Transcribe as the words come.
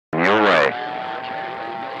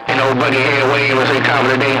old Buckethead wave and say top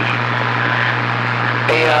of the day.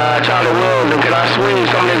 Hey, Charlie Wilson, can I swing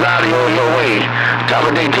some of this audio your way? Top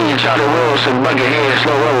of the day to you, Charlie Wilson, Buckethead,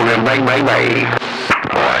 slow rolling, bang, bang, bang.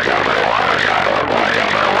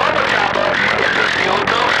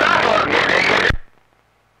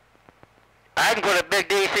 I can put a big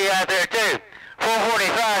DC out there too.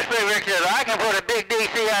 445 Speed Richard, I can put a big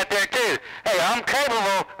DC out there too. Hey, I'm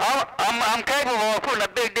capable of putting a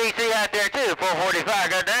big DC out there too. 445,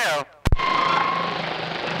 goddamn.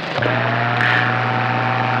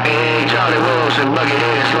 Hey, Charlie Wilson,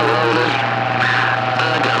 Buckethead, slow rollers.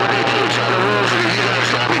 Top of the day, Charlie Wilson, if you got a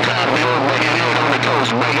sloppy top, you're Buckethead on the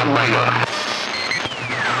coast, banger, banger.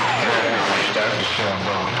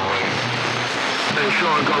 Hey,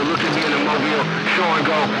 Sean go, look at me in the mobile. Sean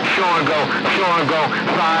go,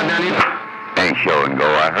 590. Hey, show and go.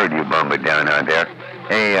 I heard you bump it down out there.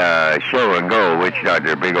 Hey, show and go,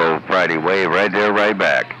 Witchdoctor, big old Friday wave, right there, right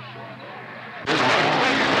back.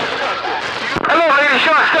 Hello, Lady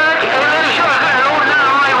Shortstack. Hey, Lady Shortstack, hold down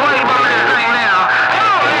the right way, but this thing now.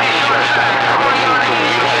 Hello, Lady Shortstack. What are you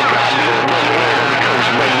doing?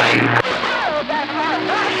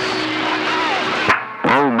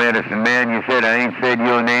 Oh, Medicine Man, you said I ain't said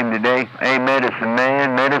your name today? Hey, Medicine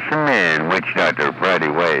Man, Witchdoctor, Friday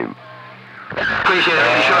wave. Appreciate it,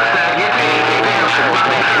 Lady Shortstack. You think Lady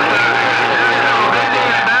Shortstack, I'm going now. Good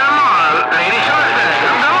day, good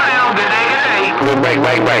day. Good break.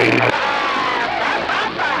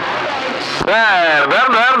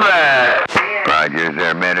 Rogers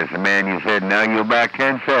there, Medicine Man. You said now you're back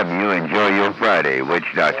 10-7. You enjoy your Friday.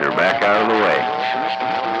 Witchdoctor, back out of the way.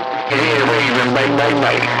 Yeah, waving, bang.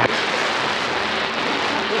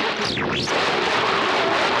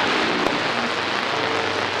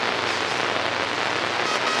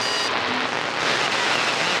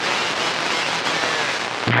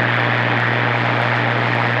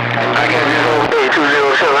 I got this old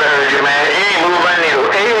 8207, I heard you, man. You ain't moving my needle.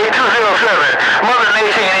 8207, Mother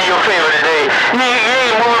Nation in your favor today. You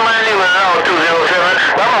ain't moving my needle at all,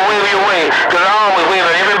 207. But I'm gonna wave your way, because I always wave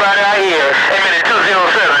at everybody out here. Amen to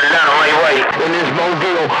 207 is down on my way. In this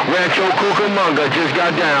Mobile, Rancho Cucamonga just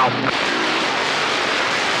got down.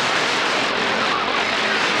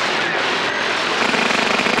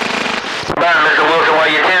 Bye, Mr. Wilson, while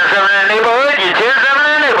you're 10-7 in the neighborhood, you're 10-7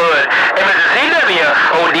 in the neighborhood. And Mr. CW,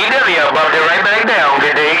 ODW, bumped it right back down.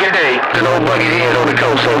 Good day. An old Buckethead on the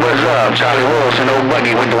coast, so what's up? Charlie Wilson, old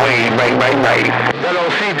Bucky with the wave, bang. That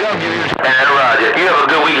old CW. And Roger, you have a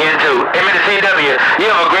good weekend too. Hey, Mr. CW, you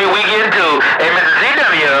have a great weekend too. Hey, Mr.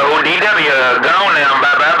 CW, ODW, gone now, bye.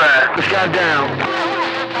 Just got down.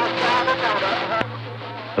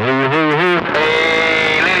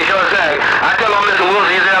 Hey, Lady Shortstack, I tell him Mr.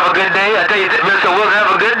 Wilson, you have a good day. I tell you, Mr. Wilson,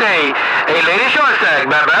 have a good day. Hey, Lady Shortstack,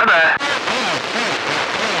 bye.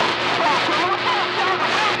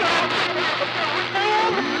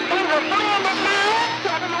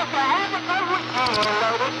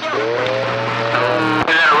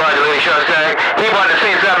 Roger, Lady Shortstack. He about to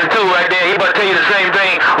say something too right there. He about to tell you the same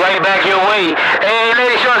thing right back your way. Hey,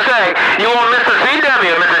 Lady Shortstack, you want Mr.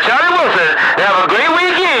 CW, Mr. Charlie Wilson, to have a great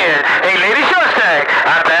weekend. Hey, Lady Shortstack,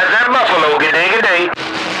 I pass that buffalo. Good day.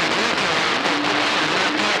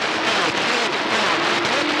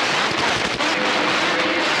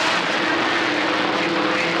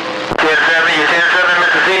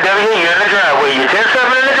 Mr. CW, you're in the driveway. You're 10-7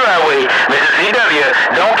 in the driveway. Mr. CW,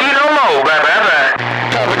 don't keep no more. Bye.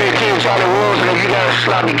 Top of that team, Charlie Wilson, if you got a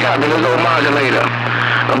sloppy copy, let's go modulator.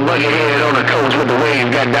 A Buckethead on the coast with the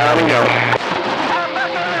wave, got down and go.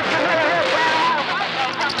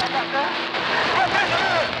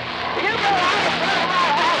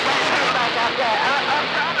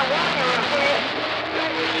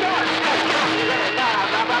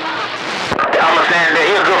 I'ma stand there.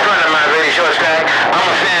 He's a good friend of mine, Lady Shortstack.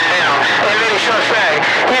 I'ma stand down. Hey, Lady Shortstack,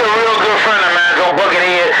 he's a real good friend of mine, old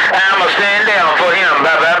Buckethead. I'ma stand down for him.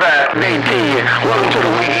 Bye. They tell you, welcome to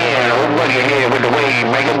the weekend. Old Buckethead with the wave,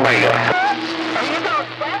 make it bigger.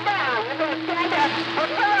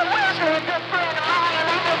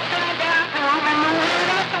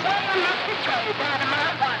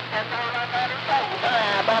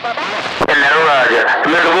 Roger.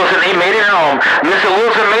 Mr. Wilson, he made it home. Mr.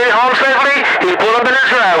 Wilson made it home safely. He pulled up in the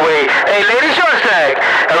driveway. Hey, Lady Shortstack,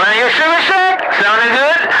 around your sugar shack? Sounding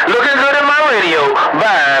good? Looking good in my radio.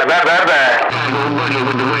 Bye. Buddy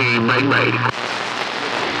with the wave, bye.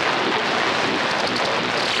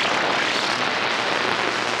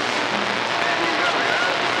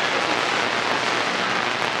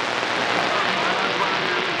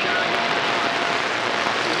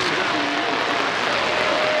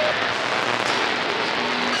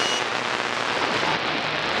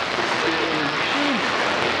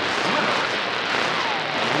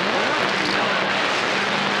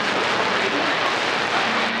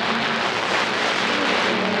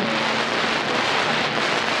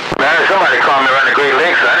 Great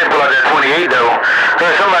Lakes. I didn't pull out that 28 though.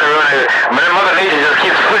 There's somebody running. Man, Mother Nature just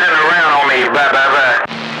keeps switching around on me. Bye, bye, bye.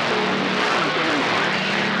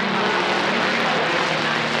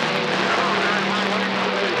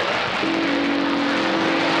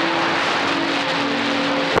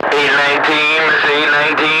 Miss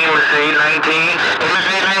 819, Miss 819, Miss 819,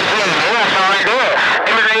 yeah, it's all right there.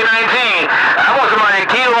 Hey, Miss 819, I want somebody to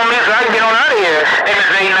key on me so I can get on out of here. Hey, Miss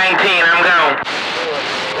 819, I'm gone.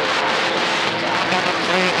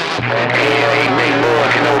 Hey, big boy,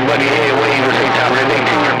 can old Buckethead wave and say top of the day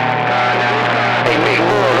to you? Hey, big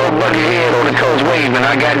boy, old Buckethead on the coast waving.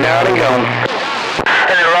 I got down and gone.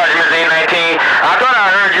 Hey, Roger, Miss 819, I thought I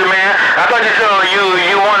heard you, man. I thought you said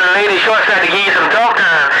you wanted a lady short side to give you some talk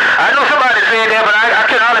time. I know somebody said that, but I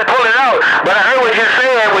couldn't hardly pull it out. But I heard what you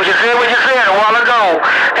said a while ago.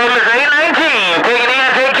 Hey, Miss 819, take it in,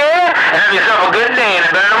 take care, and have yourself a good day and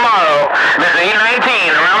a better tomorrow. Miss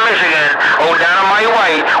 819, around Michigan, old Dynomite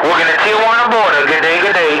White, working at Tijuana border. Good day,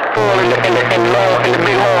 good day. And the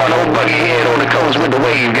big horn, old Buckethead on the coast with the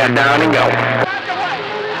wave got down and gone.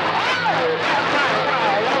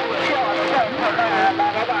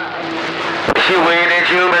 She waved at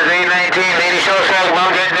you, Miss 819. Lady Shortsack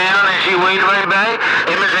bumped that down and she waved right back.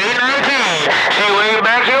 Hey, Miss 819. She waved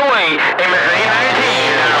back your way. Hey, Miss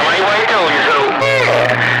 819. White told you so.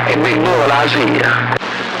 Yeah. Hey, big bull, I'll see ya.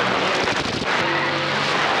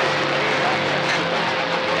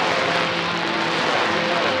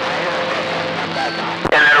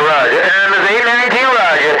 And then Roger. And Miss 819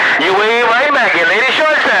 Roger. You wave right back at Lady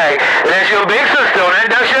Shortsack. That's your big sister on that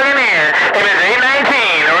duck shucking in. Hey, Miss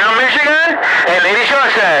 819. Around Michigan and Lady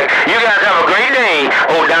Shortsack. You guys have a great day.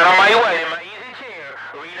 Oh, down on my way.